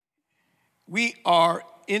we are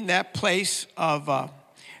in that place of,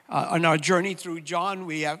 on our journey through John.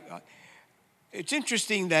 We have, it's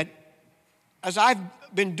interesting that as I've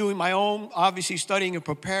been doing my own, obviously studying and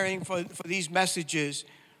preparing for these messages,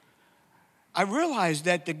 I realized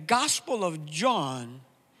that the Gospel of John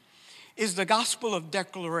is the gospel of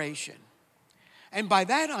declaration. And by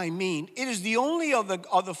that I mean, it is the only of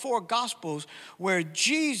the four Gospels where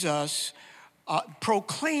Jesus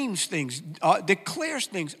proclaims things, declares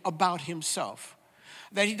things about himself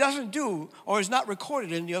that he doesn't do or is not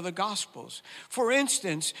recorded in the other Gospels. For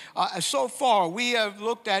instance, so far we have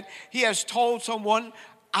looked at, he has told someone,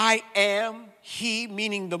 I am he,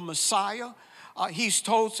 meaning the Messiah. He's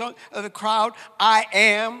told the crowd, I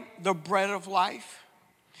am the bread of life.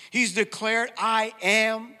 He's declared, I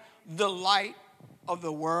am the light of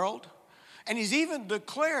the world. And he's even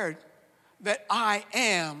declared that I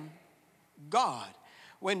am God.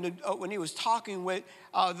 When he was talking with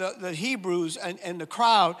the Hebrews and the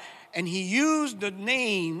crowd, and he used the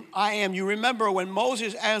name I am. You remember when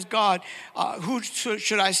Moses asked God, who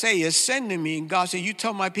should I say is sending me? And God said, you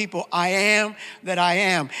tell my people, I am that I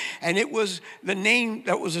am. And it was the name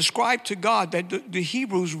that was ascribed to God that the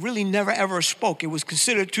Hebrews really never ever spoke. It was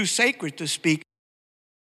considered too sacred to speak.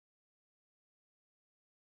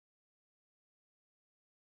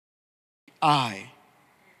 I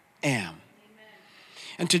am.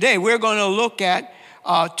 And today we're going to look at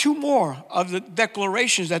two more of the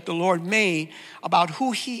declarations that the Lord made about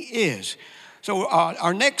who he is. So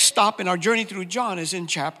our next stop in our journey through John is in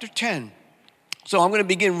chapter 10. So I'm going to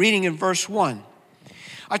begin reading in verse 1.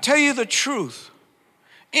 I tell you the truth,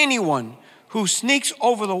 anyone who sneaks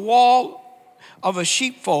over the wall of a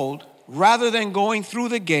sheepfold rather than going through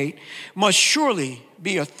the gate must surely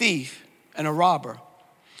be a thief and a robber.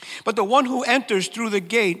 But the one who enters through the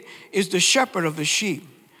gate is the shepherd of the sheep.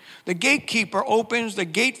 The gatekeeper opens the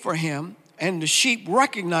gate for him, and the sheep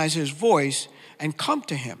recognize his voice and come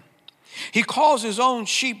to him. He calls his own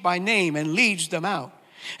sheep by name and leads them out.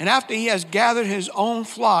 And after he has gathered his own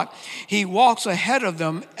flock, he walks ahead of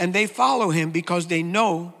them, and they follow him because they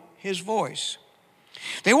know his voice.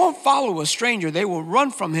 They won't follow a stranger. They will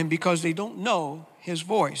run from him because they don't know his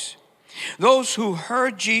voice. Those who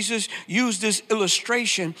heard Jesus use this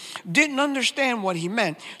illustration didn't understand what he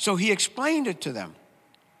meant, so he explained it to them.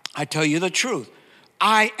 I tell you the truth,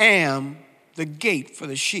 I am the gate for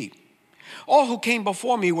the sheep. All who came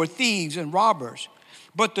before me were thieves and robbers,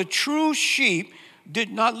 but the true sheep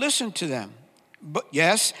did not listen to them. But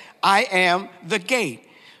yes, I am the gate.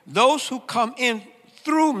 Those who come in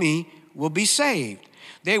through me will be saved.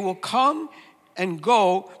 They will come and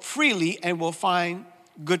go freely and will find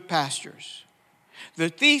good pastures. The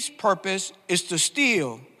thief's purpose is to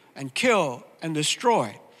steal and kill and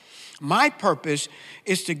destroy. My purpose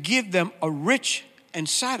is to give them a rich and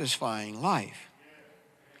satisfying life.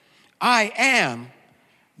 I am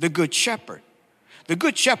the good shepherd. The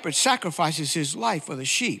good shepherd sacrifices his life for the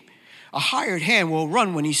sheep. A hired hand will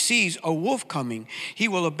run when he sees a wolf coming. He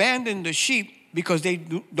will abandon the sheep because they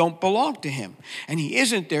don't belong to him, and he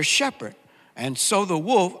isn't their shepherd. And so the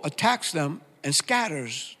wolf attacks them and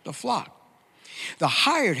scatters the flock. The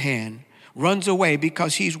hired hand runs away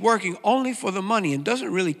because he's working only for the money and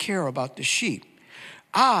doesn't really care about the sheep.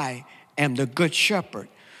 I am the good shepherd.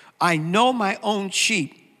 I know my own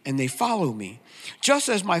sheep and they follow me. Just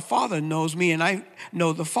as my Father knows me and I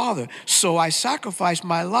know the Father, so I sacrifice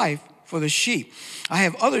my life for the sheep. I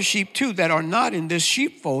have other sheep too that are not in this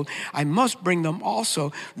sheepfold. I must bring them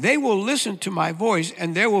also. They will listen to my voice,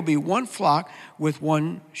 and there will be one flock with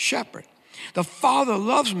one shepherd. The Father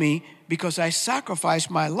loves me because I sacrifice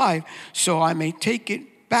my life so I may take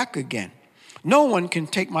it back again. No one can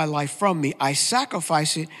take my life from me. I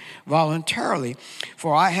sacrifice it voluntarily,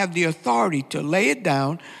 for I have the authority to lay it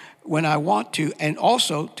down when I want to and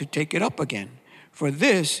also to take it up again. For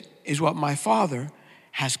this is what my Father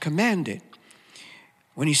has commanded.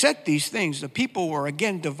 When he said these things, the people were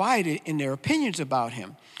again divided in their opinions about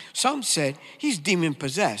him. Some said, he's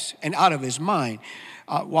demon-possessed and out of his mind.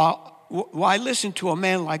 Why listen to a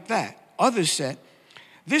man like that? Others said,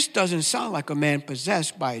 this doesn't sound like a man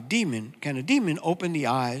possessed by a demon. Can a demon open the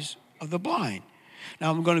eyes of the blind?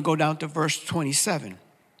 Now I'm going to go down to verse 27.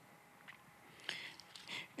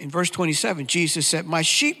 In verse 27, Jesus said, my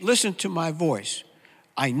sheep listen to my voice.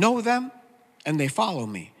 I know them and they follow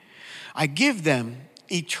me. I give them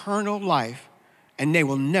eternal life and they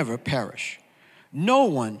will never perish. No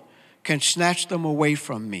one can snatch them away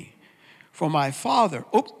from me. For my Father,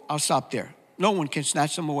 I'll stop there. No one can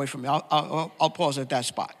snatch them away from me. I'll pause at that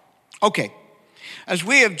spot. Okay, as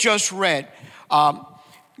we have just read,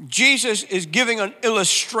 Jesus is giving an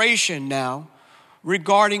illustration now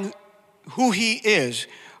regarding who he is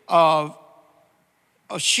of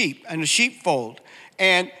a sheep and a sheepfold.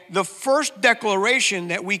 And the first declaration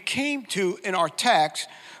that we came to in our text,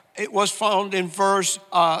 it was found in verse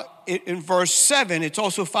 7. It's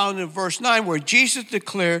also found in verse 9 where Jesus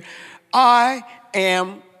declared, I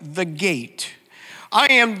am the gate. I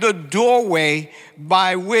am the doorway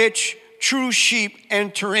by which true sheep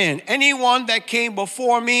enter in. Anyone that came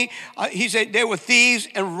before me, he said they were thieves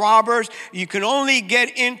and robbers. You can only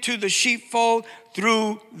get into the sheepfold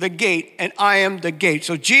through the gate, and I am the gate.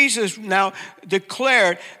 So Jesus now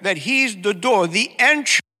declared that he's the door, the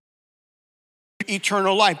entrance to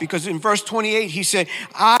eternal life. Because in verse 28, he said,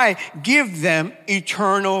 I give them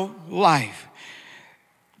eternal life.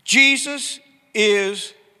 Jesus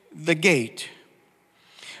is the gate,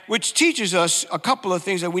 which teaches us a couple of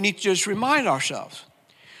things that we need to just remind ourselves.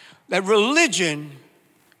 That religion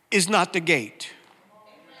is not the gate.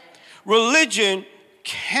 Religion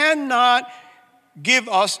cannot give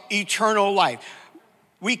us eternal life.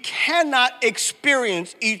 We cannot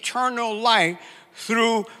experience eternal life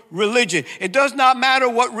through religion. It does not matter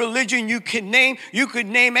what religion you can name. You could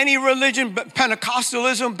name any religion,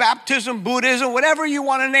 Pentecostalism, baptism, Buddhism, whatever you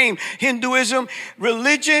want to name, Hinduism.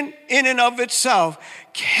 Religion in and of itself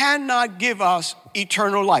cannot give us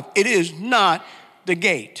eternal life. It is not the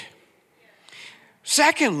gate.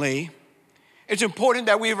 Secondly, it's important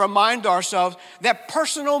that we remind ourselves that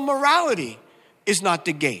personal morality is not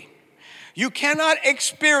the gate. You cannot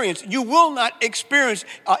experience, you will not experience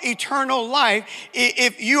eternal life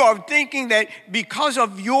if you are thinking that because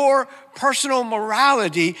of your personal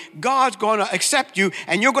morality, God's going to accept you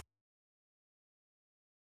and you're going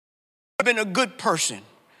to have been a good person.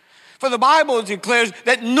 For the Bible declares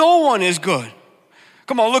that no one is good.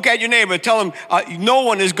 Come on, look at your neighbor, tell him no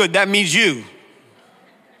one is good. That means you.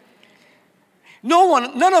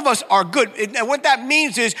 None of us are good. And what that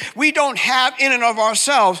means is we don't have in and of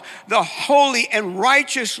ourselves the holy and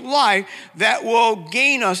righteous life that will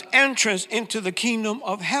gain us entrance into the kingdom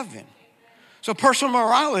of heaven. So personal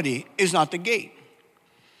morality is not the gate.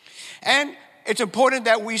 And it's important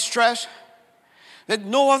that we stress that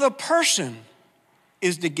no other person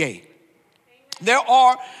is the gate. There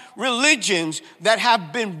are religions that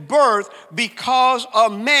have been birthed because a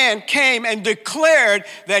man came and declared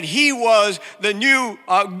that he was the new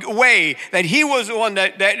way, that he was the one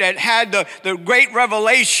that had the great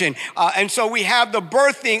revelation. And so we have the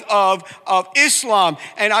birthing of Islam.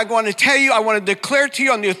 And I want to tell you, I want to declare to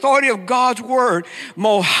you on the authority of God's word,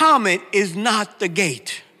 Muhammad is not the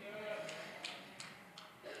gate.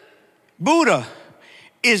 Buddha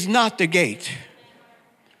is not the gate.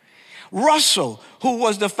 Russell, who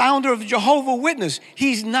was the founder of Jehovah's Witness,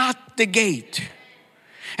 he's not the gate.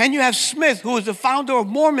 And you have Smith, who is the founder of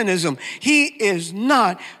Mormonism. He is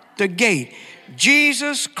not the gate.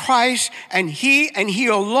 Jesus Christ and he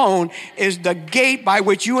alone is the gate by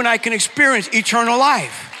which you and I can experience eternal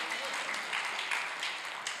life.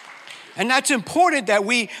 And that's important that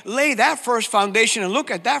we lay that first foundation and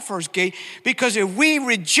look at that first gate, because if we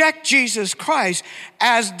reject Jesus Christ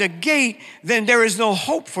as the gate, then there is no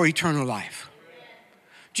hope for eternal life.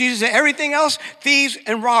 Jesus said everything else, thieves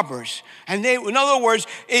and robbers. And in other words,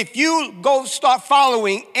 if you go start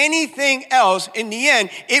following anything else, in the end,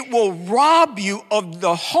 it will rob you of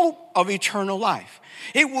the hope of eternal life.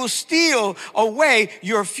 It will steal away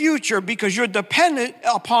your future because you're dependent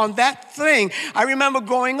upon that thing. I remember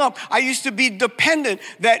growing up, I used to be dependent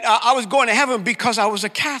that I was going to heaven because I was a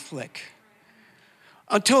Catholic.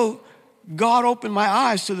 Until God opened my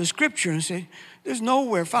eyes to the scripture and said, there's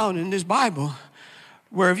nowhere found in this Bible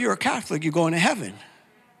where if you're a Catholic, you're going to heaven.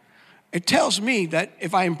 It tells me that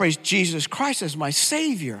if I embrace Jesus Christ as my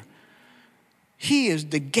Savior, He is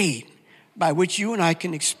the gate by which you and I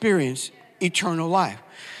can experience eternal life.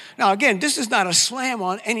 Now, again, this is not a slam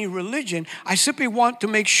on any religion. I simply want to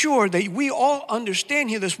make sure that we all understand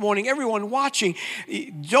here this morning, everyone watching,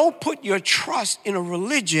 don't put your trust in a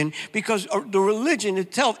religion, because the religion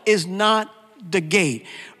itself is not the gate.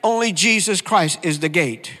 Only Jesus Christ is the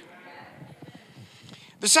gate.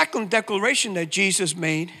 The second declaration that Jesus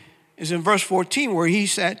made is in verse 14, where he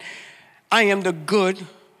said, I am the good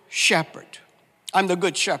shepherd. I'm the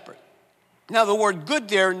good shepherd. Now, the word good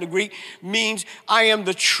there in the Greek means I am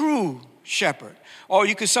the true shepherd. Or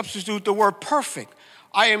you can substitute the word perfect.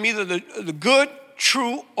 I am either the good,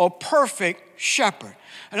 true, or perfect shepherd.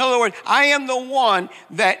 In other words, I am the one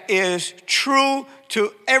that is true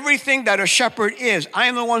to everything that a shepherd is. I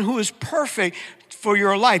am the one who is perfect for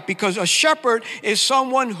your life, because a shepherd is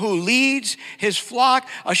someone who leads his flock.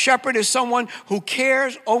 A shepherd is someone who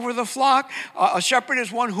cares over the flock. A shepherd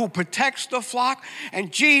is one who protects the flock.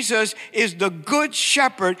 And Jesus is the good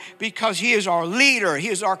shepherd because he is our leader. He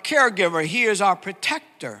is our caregiver. He is our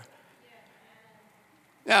protector.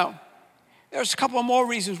 Now, there's a couple of more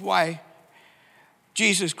reasons why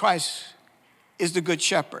Jesus Christ is the good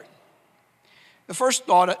shepherd. The first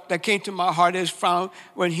thought that came to my heart is found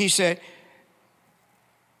when he said,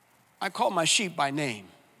 I call my sheep by name.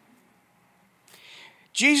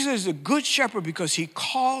 Jesus is a good shepherd because he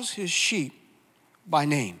calls his sheep by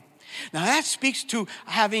name. Now that speaks to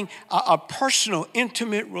having a personal,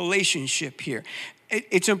 intimate relationship here.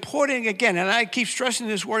 It's important, again, and I keep stressing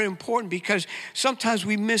this word important because sometimes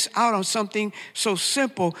we miss out on something so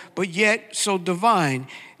simple but yet so divine.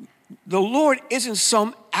 The Lord isn't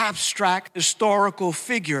some abstract historical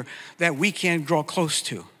figure that we can't draw close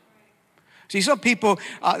to. See, some people,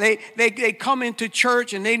 they come into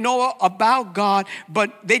church and they know about God,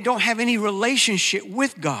 but they don't have any relationship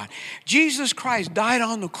with God. Jesus Christ died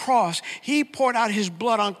on the cross. He poured out his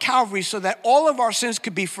blood on Calvary so that all of our sins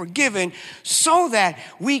could be forgiven so that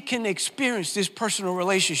we can experience this personal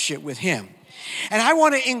relationship with him. And I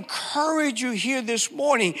want to encourage you here this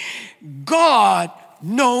morning. God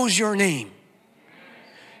knows your name.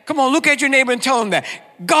 Come on, look at your neighbor and tell him that.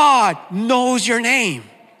 God knows your name.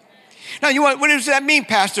 Now, what does that mean,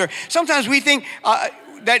 Pastor? Sometimes we think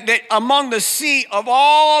that among the sea of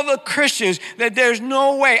all the Christians, that there's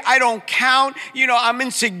no way, I don't count, I'm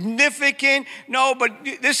insignificant. No, but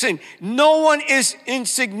listen, no one is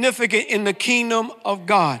insignificant in the kingdom of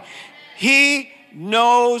God. He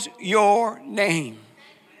knows your name.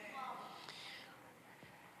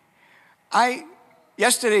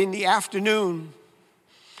 Yesterday in the afternoon,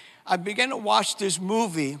 I began to watch this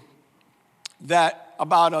movie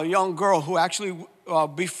about a young girl who actually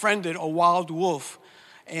befriended a wild wolf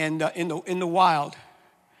and in the wild.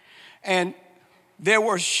 And there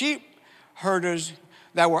were sheep herders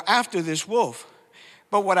that were after this wolf.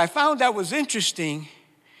 But what I found that was interesting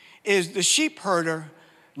is the sheep herder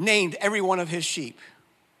named every one of his sheep.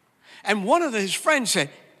 And one of his friends said,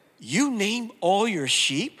 "You name all your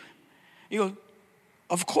sheep?" He goes,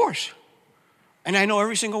 "Of course. And I know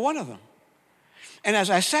every single one of them." And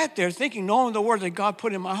as I sat there thinking, knowing the word that God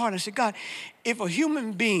put in my heart, I said, God, if a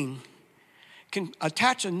human being can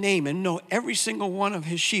attach a name and know every single one of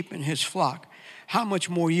his sheep in his flock, how much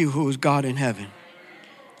more you who is God in heaven?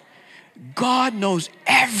 God knows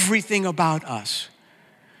everything about us.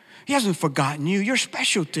 He hasn't forgotten you. You're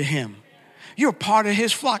special to him. You're part of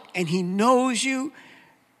his flock, and he knows you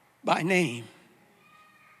by name.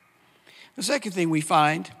 The second thing we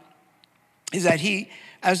find is that he,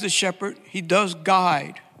 as the shepherd, he does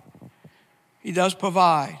guide. He does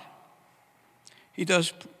provide. He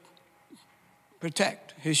does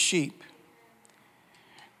protect his sheep.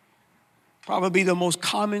 Probably the most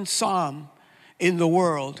common psalm in the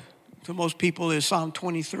world to most people is Psalm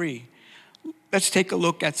 23. Let's take a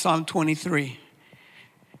look at Psalm 23.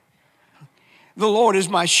 The Lord is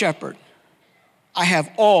my shepherd. I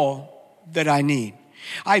have all that I need.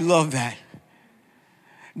 I love that.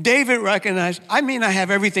 David recognized, I may not have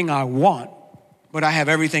everything I want, but I have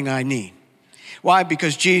everything I need. Why?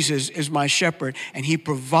 Because Jesus is my shepherd and he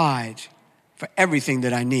provides for everything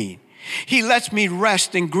that I need. He lets me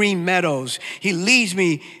rest in green meadows. He leads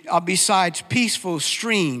me beside peaceful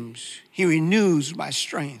streams. He renews my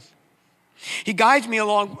strength. He guides me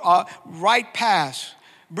along right paths,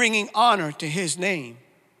 bringing honor to his name.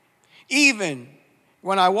 Even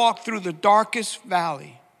when I walk through the darkest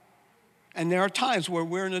valley, and there are times where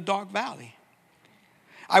we're in a dark valley,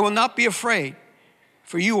 I will not be afraid,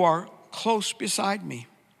 for you are close beside me.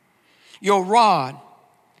 Your rod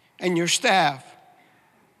and your staff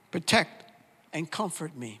protect and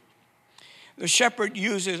comfort me. The shepherd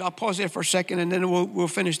uses, I'll pause there for a second and then we'll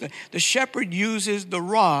finish that. The shepherd uses the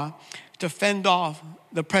rod to fend off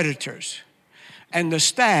the predators, and the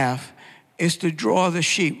staff is to draw the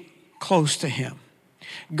sheep close to him.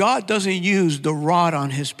 God doesn't use the rod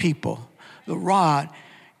on his people. The rod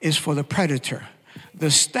is for the predator.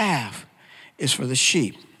 The staff is for the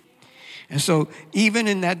sheep. And so even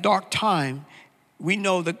in that dark time, we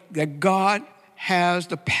know that God has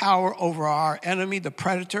the power over our enemy, the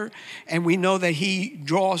predator, and we know that he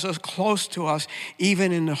draws us close to us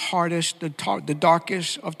even in the hardest, the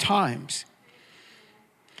darkest of times.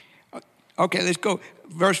 Okay, let's go.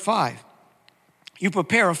 Verse 5. You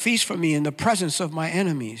prepare a feast for me in the presence of my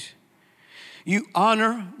enemies. You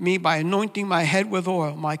honor me by anointing my head with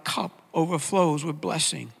oil. My cup overflows with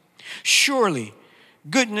blessing. Surely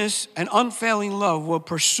goodness, and unfailing love will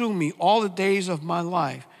pursue me all the days of my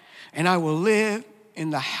life, and I will live in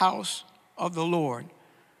the house of the Lord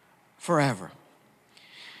forever.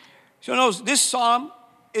 So notice, this psalm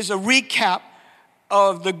is a recap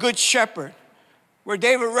of the Good Shepherd, where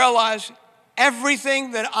David realized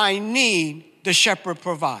everything that I need, the shepherd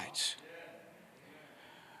provides.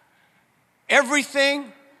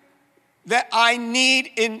 Everything that I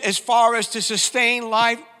need in as far as to sustain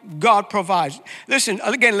life, God provides. Listen,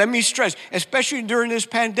 again, let me stress, especially during this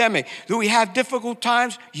pandemic, do we have difficult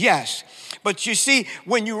times? Yes. But you see,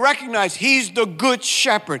 when you recognize he's the good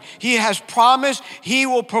shepherd, he has promised he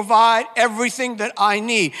will provide everything that I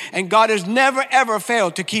need. And God has never, ever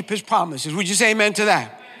failed to keep his promises. Would you say amen to that?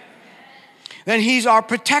 Amen. Then he's our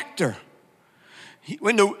protector.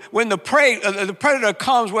 When the predator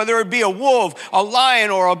comes, whether it be a wolf, a lion,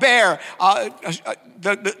 or a bear,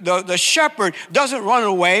 the shepherd doesn't run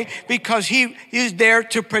away because he is there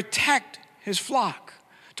to protect his flock,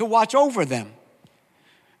 to watch over them.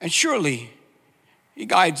 And surely he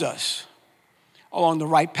guides us along the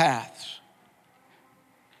right paths.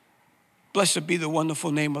 Blessed be the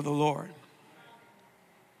wonderful name of the Lord.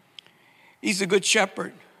 He's a good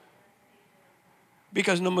shepherd.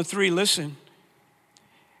 Because number 3, listen,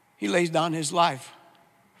 he lays down his life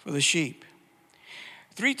for the sheep.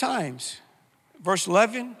 3 times, verse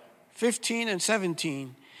 11, 15, and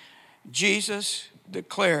 17, Jesus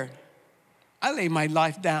declared, I lay my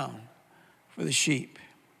life down for the sheep.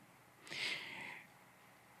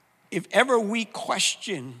 If ever we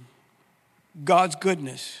question God's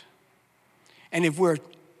goodness, and if we're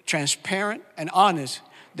transparent and honest,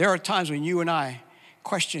 there are times when you and I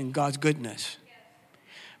question God's goodness.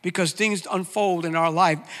 Because things unfold in our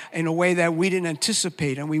life in a way that we didn't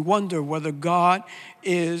anticipate, and we wonder whether God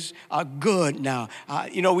is good now.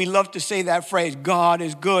 We love to say that phrase, God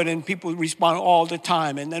is good, and people respond all the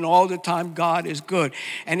time, and then all the time, God is good.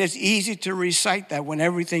 And it's easy to recite that when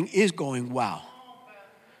everything is going well.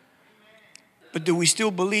 But do we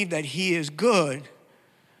still believe that he is good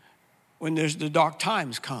when there's the dark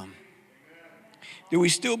times come? Do we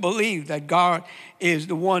still believe that God is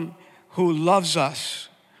the one who loves us?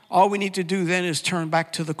 All we need to do then is turn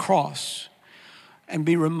back to the cross and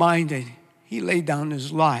be reminded he laid down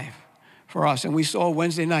his life for us. And we saw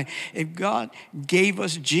Wednesday night, if God gave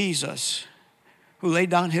us Jesus, who laid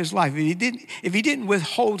down his life, if he didn't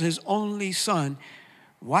withhold his only son,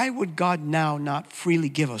 why would God now not freely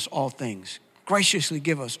give us all things? Graciously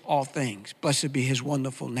give us all things. Blessed be his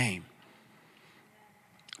wonderful name.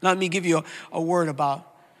 Now, let me give you a word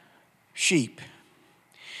about sheep.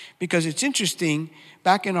 Because it's interesting,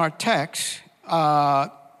 back in our text,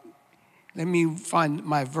 let me find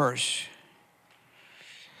my verse.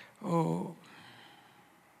 Give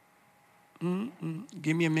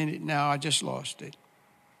me a minute now, I just lost it.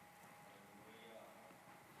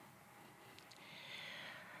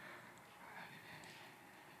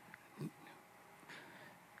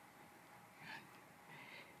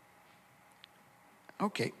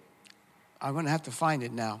 Okay, I'm going to have to find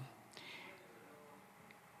it now.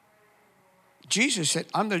 Jesus said,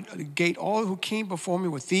 I'm the gate. All who came before me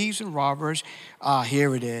were thieves and robbers.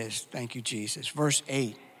 Here it is. Thank you, Jesus. Verse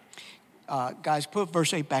 8. Guys, put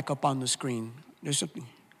verse 8 back up on the screen. There's something.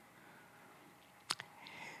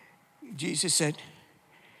 Jesus said,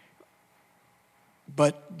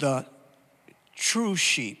 but the true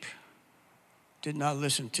sheep did not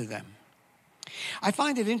listen to them. I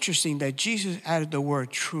find it interesting that Jesus added the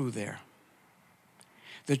word true there.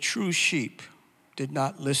 The true sheep did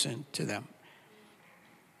not listen to them.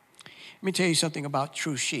 Let me tell you something about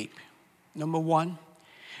true sheep. Number 1,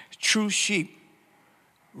 true sheep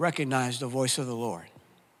recognize the voice of the Lord.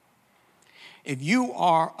 If you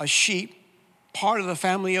are a sheep, part of the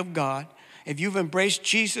family of God, if you've embraced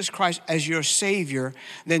Jesus Christ as your Savior,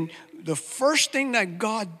 then the first thing that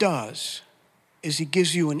God does is he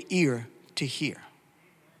gives you an ear to hear.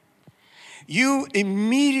 You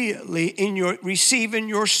immediately receive in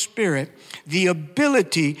your spirit the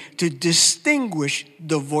ability to distinguish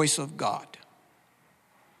the voice of God.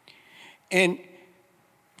 And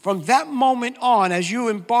from that moment on, as you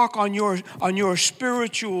embark on your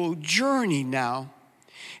spiritual journey now,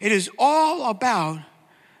 it is all about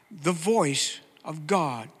the voice of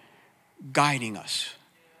God guiding us,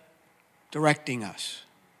 directing us.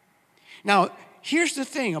 Now, here's the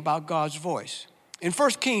thing about God's voice. In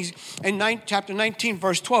 1 Kings, in chapter 19,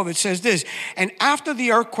 verse 12, it says this, and after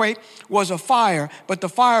the earthquake was a fire, but the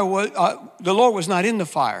fire was, the Lord was not in the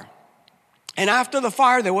fire. And after the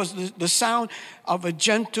fire, there was the sound of a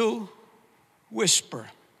gentle whisper.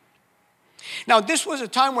 Now, this was a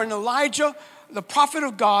time when Elijah, the prophet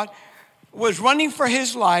of God, was running for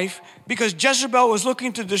his life because Jezebel was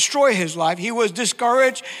looking to destroy his life. He was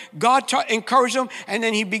discouraged. God encouraged him, and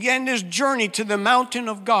then he began this journey to the mountain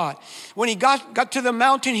of God. When he got to the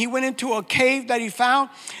mountain, he went into a cave that he found,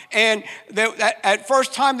 and at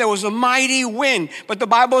first time there was a mighty wind, but the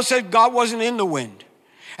Bible said God wasn't in the wind.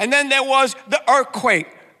 And then there was the earthquake,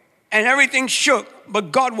 and everything shook,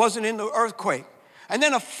 but God wasn't in the earthquake. And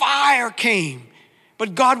then a fire came,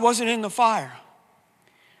 but God wasn't in the fire.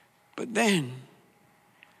 But then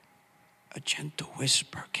a gentle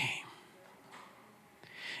whisper came.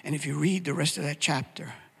 And if you read the rest of that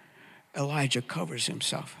chapter, Elijah covers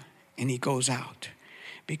himself and he goes out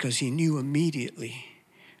because he knew immediately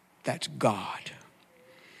that's God.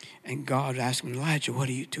 And God asked him, Elijah, what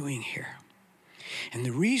are you doing here? And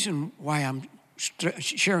the reason why I'm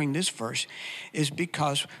sharing this verse is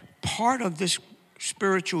because part of this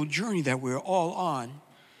spiritual journey that we're all on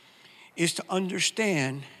is to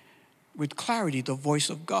understand with clarity the voice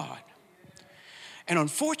of God. And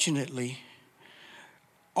unfortunately,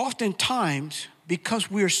 oftentimes,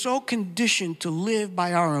 because we're so conditioned to live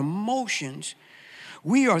by our emotions,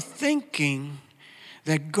 we are thinking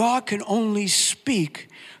that God can only speak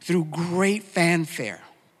through great fanfare.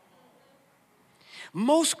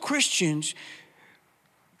 Most Christians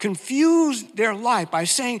confuse their life by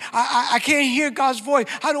saying, I can't hear God's voice.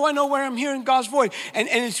 How do I know where I'm hearing God's voice? And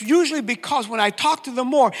it's usually because when I talk to them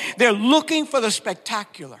more, they're looking for the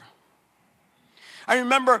spectacular. I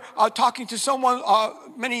remember talking to someone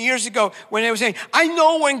many years ago when they were saying, I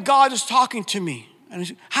know when God is talking to me. And I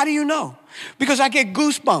said, how do you know? Because I get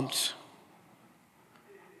goosebumps.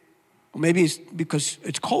 Or maybe it's because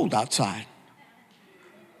it's cold outside.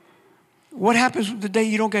 What happens the day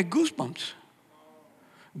you don't get goosebumps?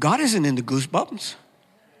 God isn't into goosebumps.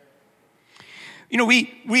 You know,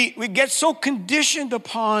 we get so conditioned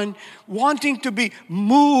upon wanting to be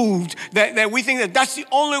moved that we think that that's the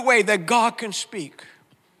only way that God can speak.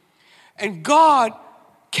 And God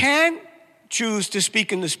can choose to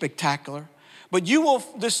speak in the spectacular, but you will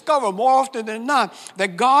discover more often than not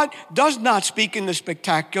that God does not speak in the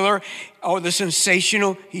spectacular or the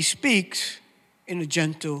sensational. He speaks in a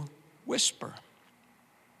gentle whisper.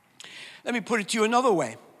 Let me put it to you another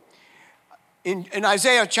way. In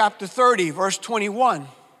Isaiah chapter 30, verse 21,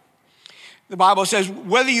 the Bible says,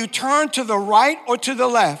 whether you turn to the right or to the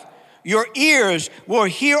left, your ears will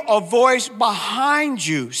hear a voice behind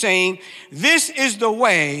you saying, this is the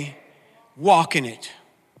way, walk in it.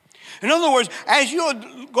 In other words, as you're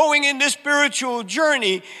going in this spiritual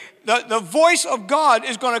journey, the voice of God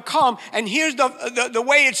is going to come, and here's the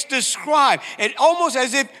way it's described. It's almost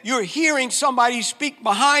as if you're hearing somebody speak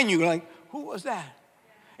behind you. Like, who was that?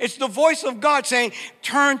 It's the voice of God saying,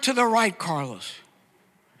 turn to the right, Carlos.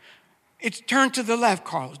 It's turn to the left,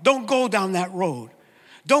 Carlos. Don't go down that road.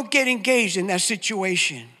 Don't get engaged in that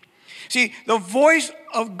situation. See, the voice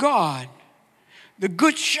of God, the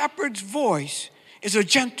good shepherd's voice, is a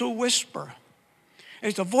gentle whisper.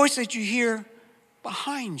 It's a voice that you hear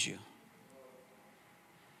behind you.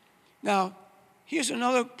 Now, here's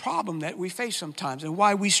another problem that we face sometimes and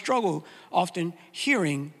why we struggle often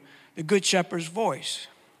hearing the good shepherd's voice.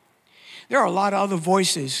 There are a lot of other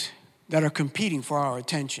voices that are competing for our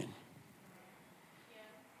attention.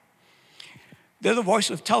 They're the voice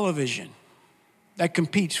of television that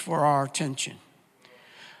competes for our attention.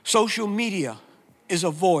 Social media is a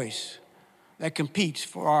voice that competes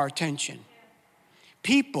for our attention.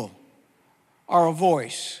 People are a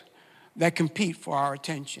voice that compete for our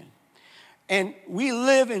attention. And we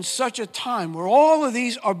live in such a time where all of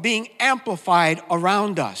these are being amplified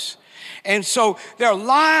around us. And so there are a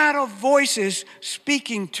lot of voices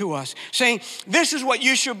speaking to us, saying, this is what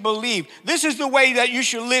you should believe. This is the way that you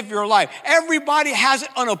should live your life. Everybody has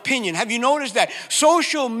an opinion. Have you noticed that?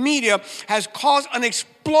 Social media has caused an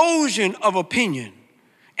explosion of opinion.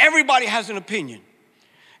 Everybody has an opinion.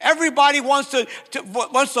 Everybody wants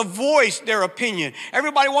to voice their opinion.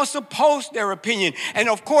 Everybody wants to post their opinion. And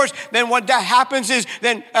of course, then what that happens is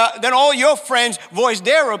then all your friends voice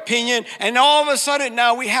their opinion. And all of a sudden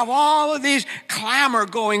now we have all of these clamor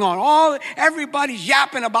going on. Everybody's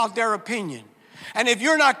yapping about their opinion. And if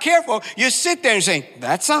you're not careful, you sit there and say,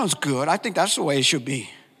 that sounds good. I think that's the way it should be.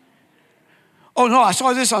 Oh no, I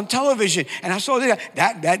saw this on television and I saw this.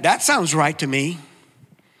 That sounds right to me.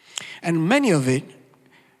 And many of it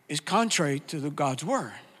is contrary to God's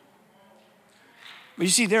word. But you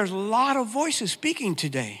see, there's a lot of voices speaking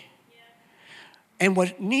today. And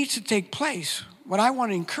what needs to take place, what I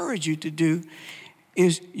want to encourage you to do,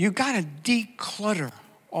 is you got to declutter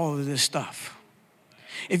all of this stuff.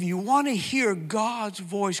 If you want to hear God's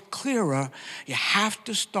voice clearer, you have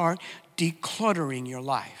to start decluttering your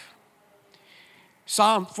life.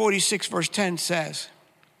 Psalm 46 verse 10 says,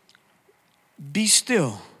 be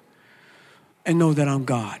still and know that I'm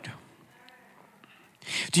God.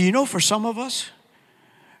 Do you know for some of us,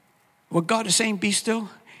 what God is saying, be still?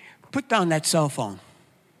 Put down that cell phone.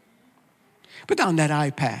 Put down that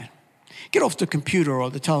iPad. Get off the computer or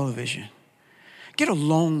the television. Get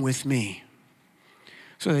alone with me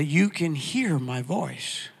so that you can hear my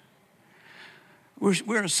voice.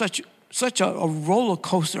 We're in such a roller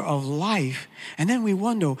coaster of life, and then we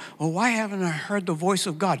wonder, well, why haven't I heard the voice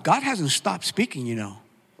of God? God hasn't stopped speaking, you know.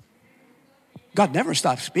 God never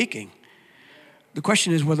stops speaking. The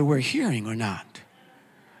question is whether we're hearing or not.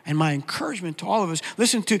 And my encouragement to all of us,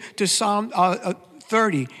 listen to Psalm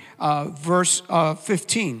 30, verse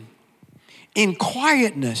 15. In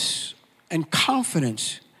quietness and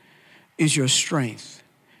confidence is your strength.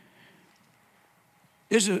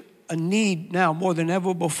 There's a need now more than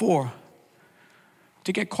ever before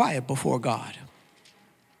to get quiet before God.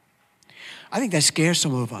 I think that scares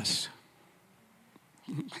some of us.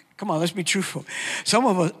 Come on, let's be truthful. Some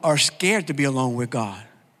of us are scared to be alone with God.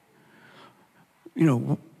 You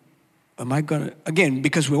know, am I going to, again,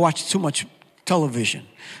 because we watch too much television,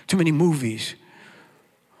 too many movies.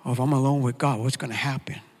 Oh, if I'm alone with God, what's going to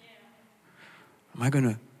happen? Am I going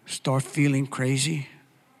to start feeling crazy?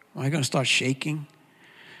 Am I going to start shaking?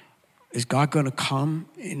 Is God going to come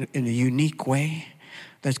in a unique way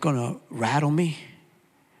that's going to rattle me?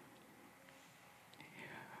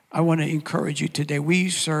 I want to encourage you today. We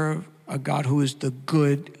serve a God who is the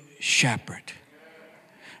good shepherd.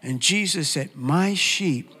 And Jesus said, my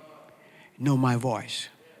sheep know my voice.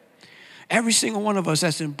 Every single one of us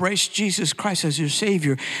that's embraced Jesus Christ as your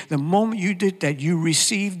Savior, the moment you did that, you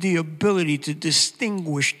received the ability to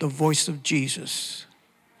distinguish the voice of Jesus.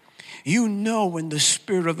 You know when the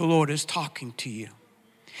Spirit of the Lord is talking to you.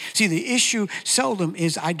 See, the issue seldom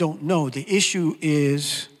is I don't know. The issue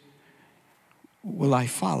is, will I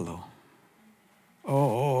follow?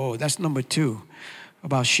 Oh, that's number 2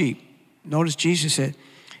 about sheep. Notice Jesus said,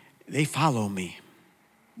 they follow me.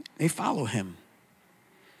 They follow him.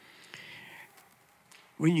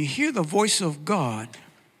 When you hear the voice of God,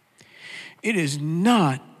 it is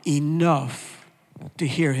not enough to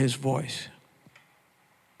hear his voice.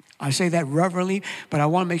 I say that reverently, but I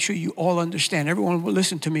want to make sure you all understand. Everyone will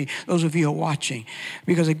listen to me, those of you who are watching.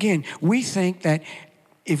 Because again, we think that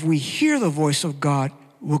if we hear the voice of God,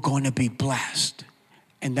 we're going to be blessed.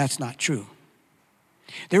 And that's not true.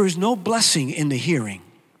 There is no blessing in the hearing.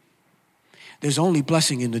 There's only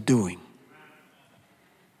blessing in the doing.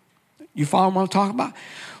 You follow what I'm talking about?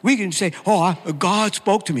 We can say, God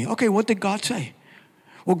spoke to me. Okay, what did God say?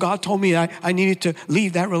 Well, God told me I needed to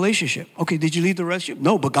leave that relationship. Okay, did you leave the relationship?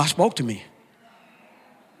 No, but God spoke to me.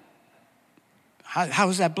 How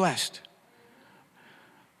is that blessed?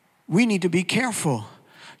 We need to be careful.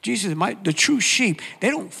 Jesus, the true sheep,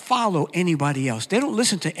 they don't follow anybody else. They don't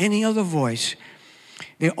listen to any other voice.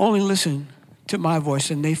 They only listen to my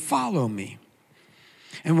voice, and they follow me.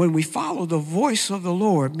 And when we follow the voice of the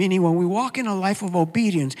Lord, meaning when we walk in a life of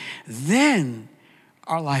obedience, then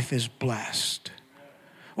our life is blessed.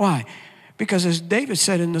 Why? Because as David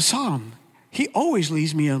said in the Psalm, he always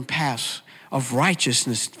leads me on paths of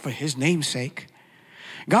righteousness for his name's sake.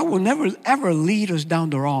 God will never, ever lead us down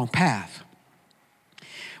the wrong path.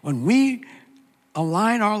 When we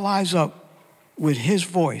align our lives up with his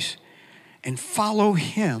voice and follow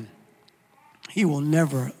him, he will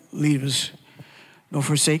never leave us nor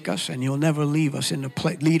forsake us, and he'll never leave us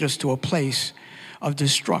lead us to a place of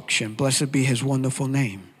destruction. Blessed be his wonderful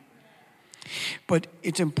name. But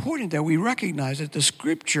it's important that we recognize that the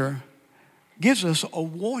scripture gives us a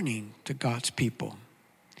warning to God's people.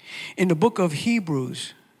 In the book of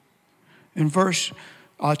Hebrews, in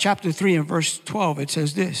chapter 3 and verse 12, it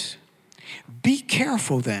says this: be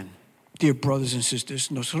careful then, dear brothers and sisters.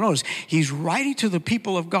 So notice, he's writing to the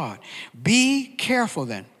people of God. Be careful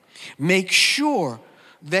then. Make sure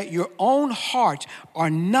that your own hearts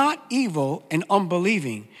are not evil and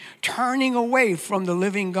unbelieving, turning away from the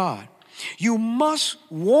living God. You must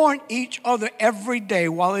warn each other every day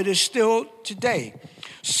while it is still today,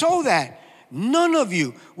 so that none of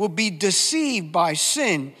you will be deceived by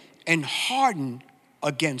sin and hardened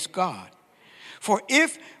against God. For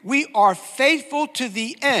if we are faithful to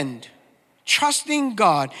the end, trusting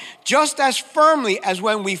God just as firmly as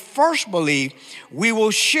when we first believed, we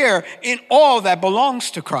will share in all that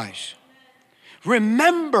belongs to Christ.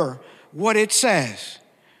 Remember what it says.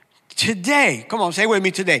 Today, come on, say it with me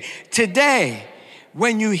today. Today,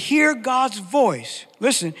 when you hear God's voice,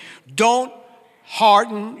 listen, don't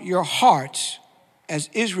harden your hearts as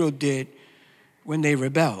Israel did when they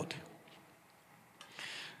rebelled.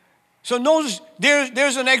 So notice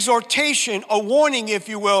there's an exhortation, a warning, if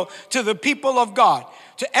you will, to the people of God.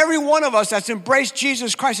 To every one of us that's embraced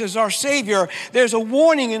Jesus Christ as our Savior, there's a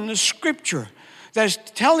warning in the Scripture that's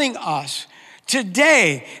telling us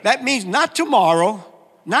today, that means not tomorrow,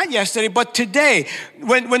 not yesterday, but today.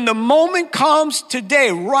 When the moment comes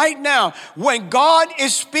today, right now, when God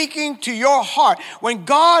is speaking to your heart, when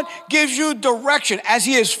God gives you direction, as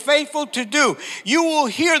He is faithful to do, you will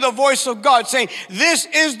hear the voice of God saying, this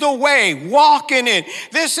is the way, walk in it.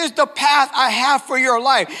 This is the path I have for your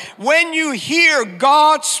life. When you hear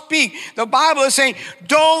God speak, the Bible is saying,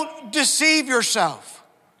 don't deceive yourself.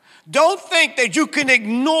 Don't think that you can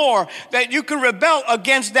ignore, that you can rebel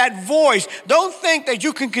against that voice. Don't think that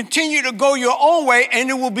you can continue to go your own way and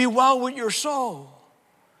it will be well with your soul.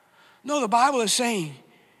 No, the Bible is saying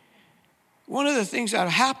one of the things that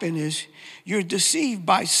happen is you're deceived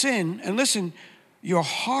by sin. And listen, you're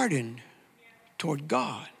hardened toward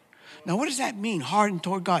God. Now, what does that mean, hardened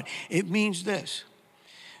toward God? It means this.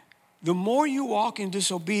 The more you walk in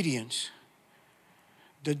disobedience,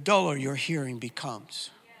 the duller your hearing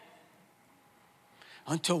becomes.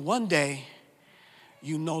 Until one day,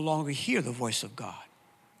 you no longer hear the voice of God.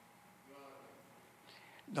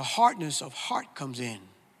 The hardness of heart comes in.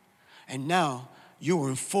 And now you are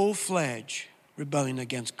in full-fledged rebellion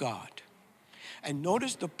against God. And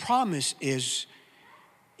notice the promise is,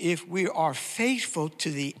 if we are faithful to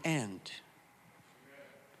the end,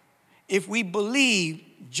 if we believe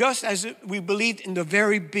just as we believed in the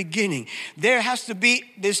very beginning, there has to be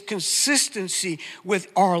this consistency with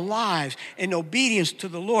our lives in obedience to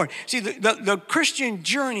the Lord. See, the Christian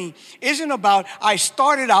journey isn't about I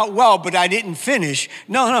started out well, but I didn't finish.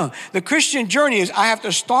 No. The Christian journey is I have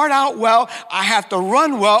to start out well, I have to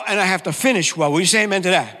run well, and I have to finish well. Will you say amen to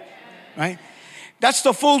that? Right? That's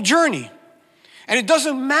the full journey. And it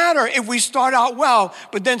doesn't matter if we start out well,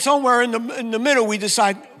 but then somewhere in the middle we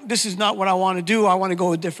decide, this is not what I want to do. I want to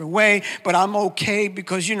go a different way, but I'm okay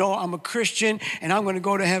because, I'm a Christian and I'm going to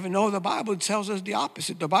go to heaven. No, the Bible tells us the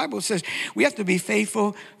opposite. The Bible says we have to be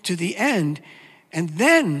faithful to the end, and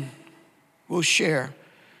then we'll share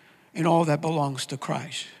in all that belongs to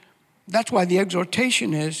Christ. That's why the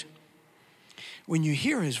exhortation is, when you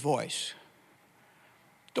hear His voice,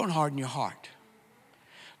 don't harden your heart.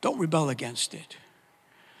 Don't rebel against it.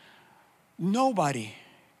 Nobody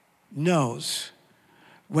knows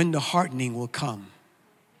when the hardening will come.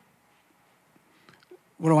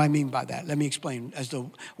 What do I mean by that? Let me explain as the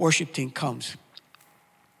worship team comes.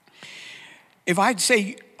 If I'd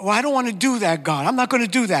say, I don't want to do that, God. I'm not going to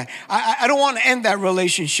do that. I don't want to end that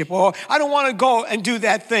relationship, or I don't want to go and do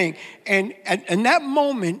that thing. And in that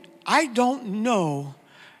moment, I don't know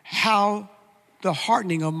how the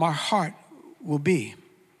hardening of my heart will be.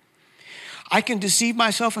 I can deceive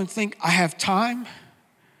myself and think I have time,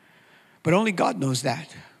 but only God knows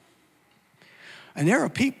that. And there are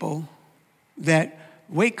people that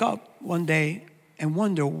wake up one day and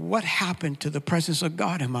wonder what happened to the presence of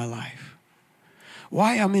God in my life.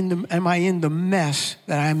 Why am I in the mess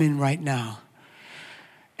that I'm in right now?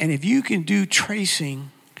 And if you can do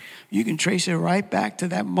tracing, you can trace it right back to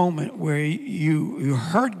that moment where you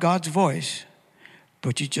heard God's voice,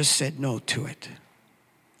 but you just said no to it.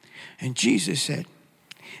 And Jesus said,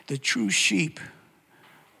 the true sheep,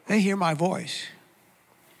 they hear my voice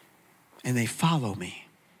and they follow me.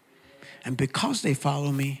 And because they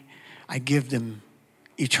follow me, I give them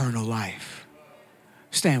eternal life.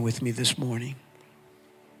 Stand with me this morning.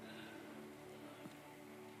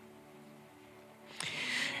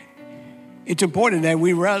 It's important that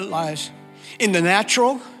we realize in the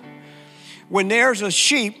natural, when there's a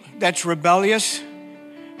sheep that's rebellious,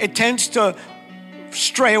 it tends to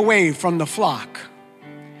stray away from the flock.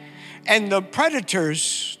 And the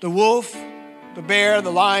predators, the wolf, the bear,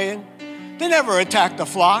 the lion, they never attack the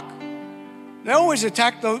flock. They always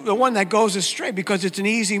attack the one that goes astray because it's an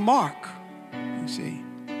easy mark, you see.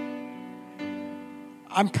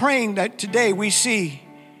 I'm praying that today we see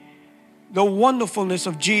the wonderfulness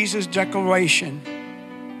of Jesus'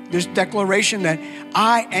 declaration. This declaration that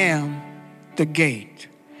I am the gate.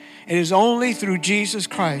 It is only through Jesus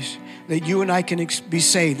Christ that you and I can be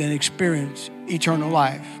saved and experience eternal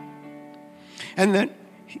life. And that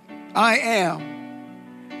I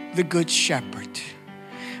am the good shepherd.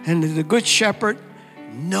 And the good shepherd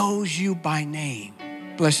knows you by name.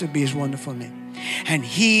 Blessed be his wonderful name. And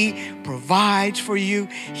he provides for you.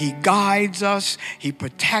 He guides us. He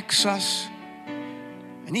protects us.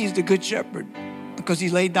 And he's the good shepherd because he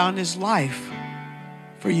laid down his life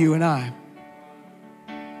for you and I.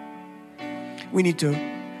 We need to,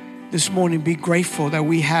 this morning, be grateful that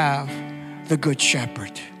we have the good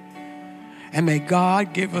shepherd. And may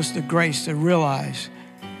God give us the grace to realize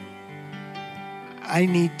I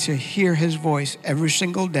need to hear his voice every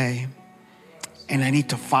single day, and I need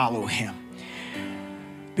to follow him.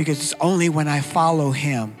 Because it's only when I follow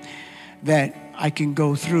him that I can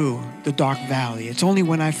go through the dark valley. It's only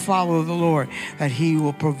when I follow the Lord that he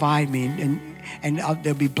will provide me, and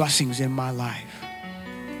there'll be blessings in my life.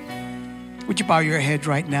 Would you bow your heads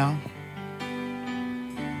right now?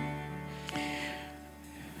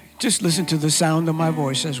 Just listen to the sound of my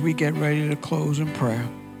voice as we get ready to close in prayer.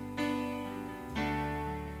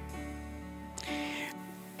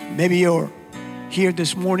 Maybe you're here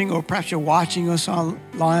this morning, or perhaps you're watching us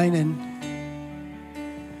online, and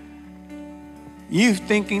you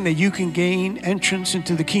thinking that you can gain entrance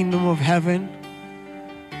into the kingdom of heaven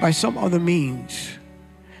by some other means.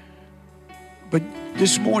 But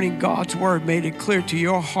this morning, God's word made it clear to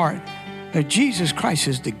your heart that Jesus Christ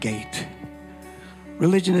is the gate.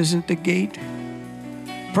 Religion isn't the gate.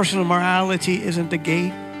 Personal morality isn't the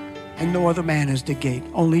gate. And no other man is the gate.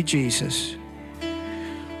 Only Jesus.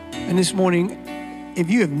 And this morning, if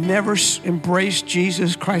you have never embraced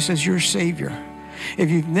Jesus Christ as your Savior, if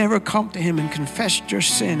you've never come to him and confessed your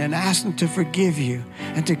sin and asked him to forgive you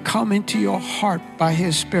and to come into your heart by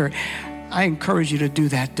his Spirit, I encourage you to do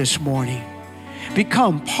that this morning.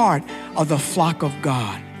 Become part of the flock of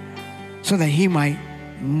God so that he might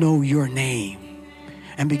know your name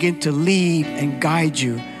and begin to lead and guide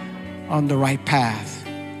you on the right path.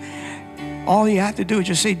 All you have to do is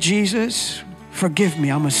just say, Jesus, forgive me,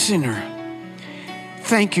 I'm a sinner.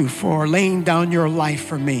 Thank you for laying down your life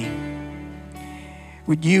for me.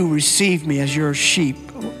 Would you receive me as your sheep?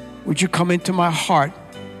 Would you come into my heart,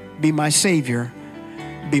 be my Savior,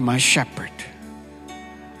 be my shepherd?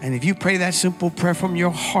 And if you pray that simple prayer from your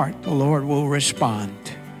heart, the Lord will respond.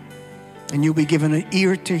 And you'll be given an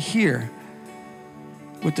ear to hear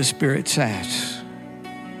what the Spirit says.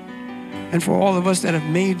 And for all of us that have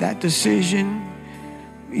made that decision,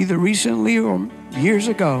 either recently or years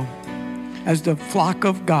ago, as the flock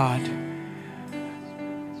of God,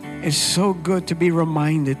 it's so good to be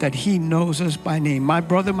reminded that he knows us by name. My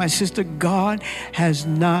brother, my sister, God has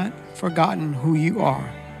not forgotten who you are.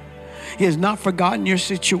 He has not forgotten your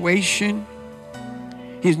situation.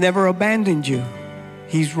 He's never abandoned you.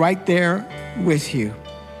 He's right there with you.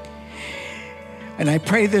 And I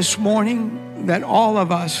pray this morning that all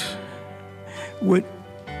of us would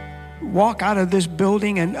walk out of this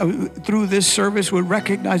building and through this service would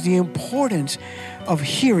recognize the importance of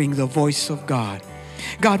hearing the voice of God.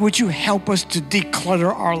 God, would you help us to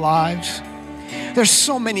declutter our lives? There's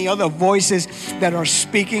so many other voices that are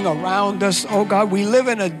speaking around us. Oh God, we live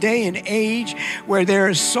in a day and age where there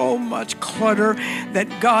is so much clutter that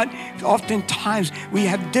God, oftentimes we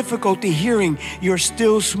have difficulty hearing your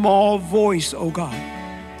still small voice, oh God,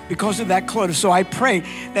 because of that clutter. So I pray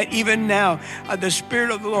that even now, the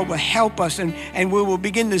Spirit of the Lord will help us and we will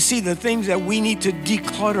begin to see the things that we need to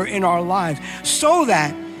declutter in our lives so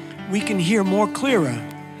that we can hear more clearer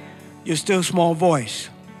your still small voice.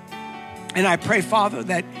 And I pray, Father,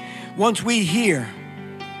 that once we hear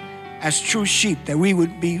as true sheep, that we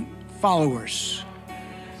would be followers,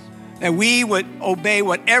 that we would obey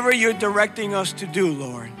whatever you're directing us to do,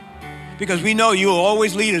 Lord, because we know you'll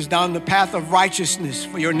always lead us down the path of righteousness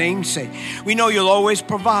for your name's sake. We know you'll always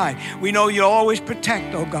provide. We know you'll always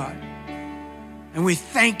protect, oh God. And we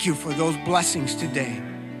thank you for those blessings today.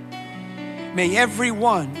 May every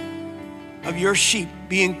one of your sheep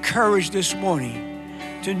be encouraged this morning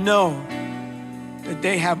to know that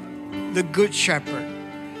they have the good shepherd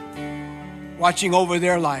watching over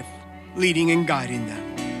their life, leading and guiding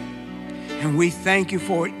them. And we thank you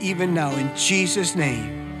for it even now in Jesus'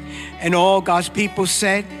 name. And all God's people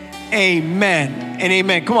said, amen and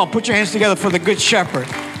amen. Come on, put your hands together for the good shepherd.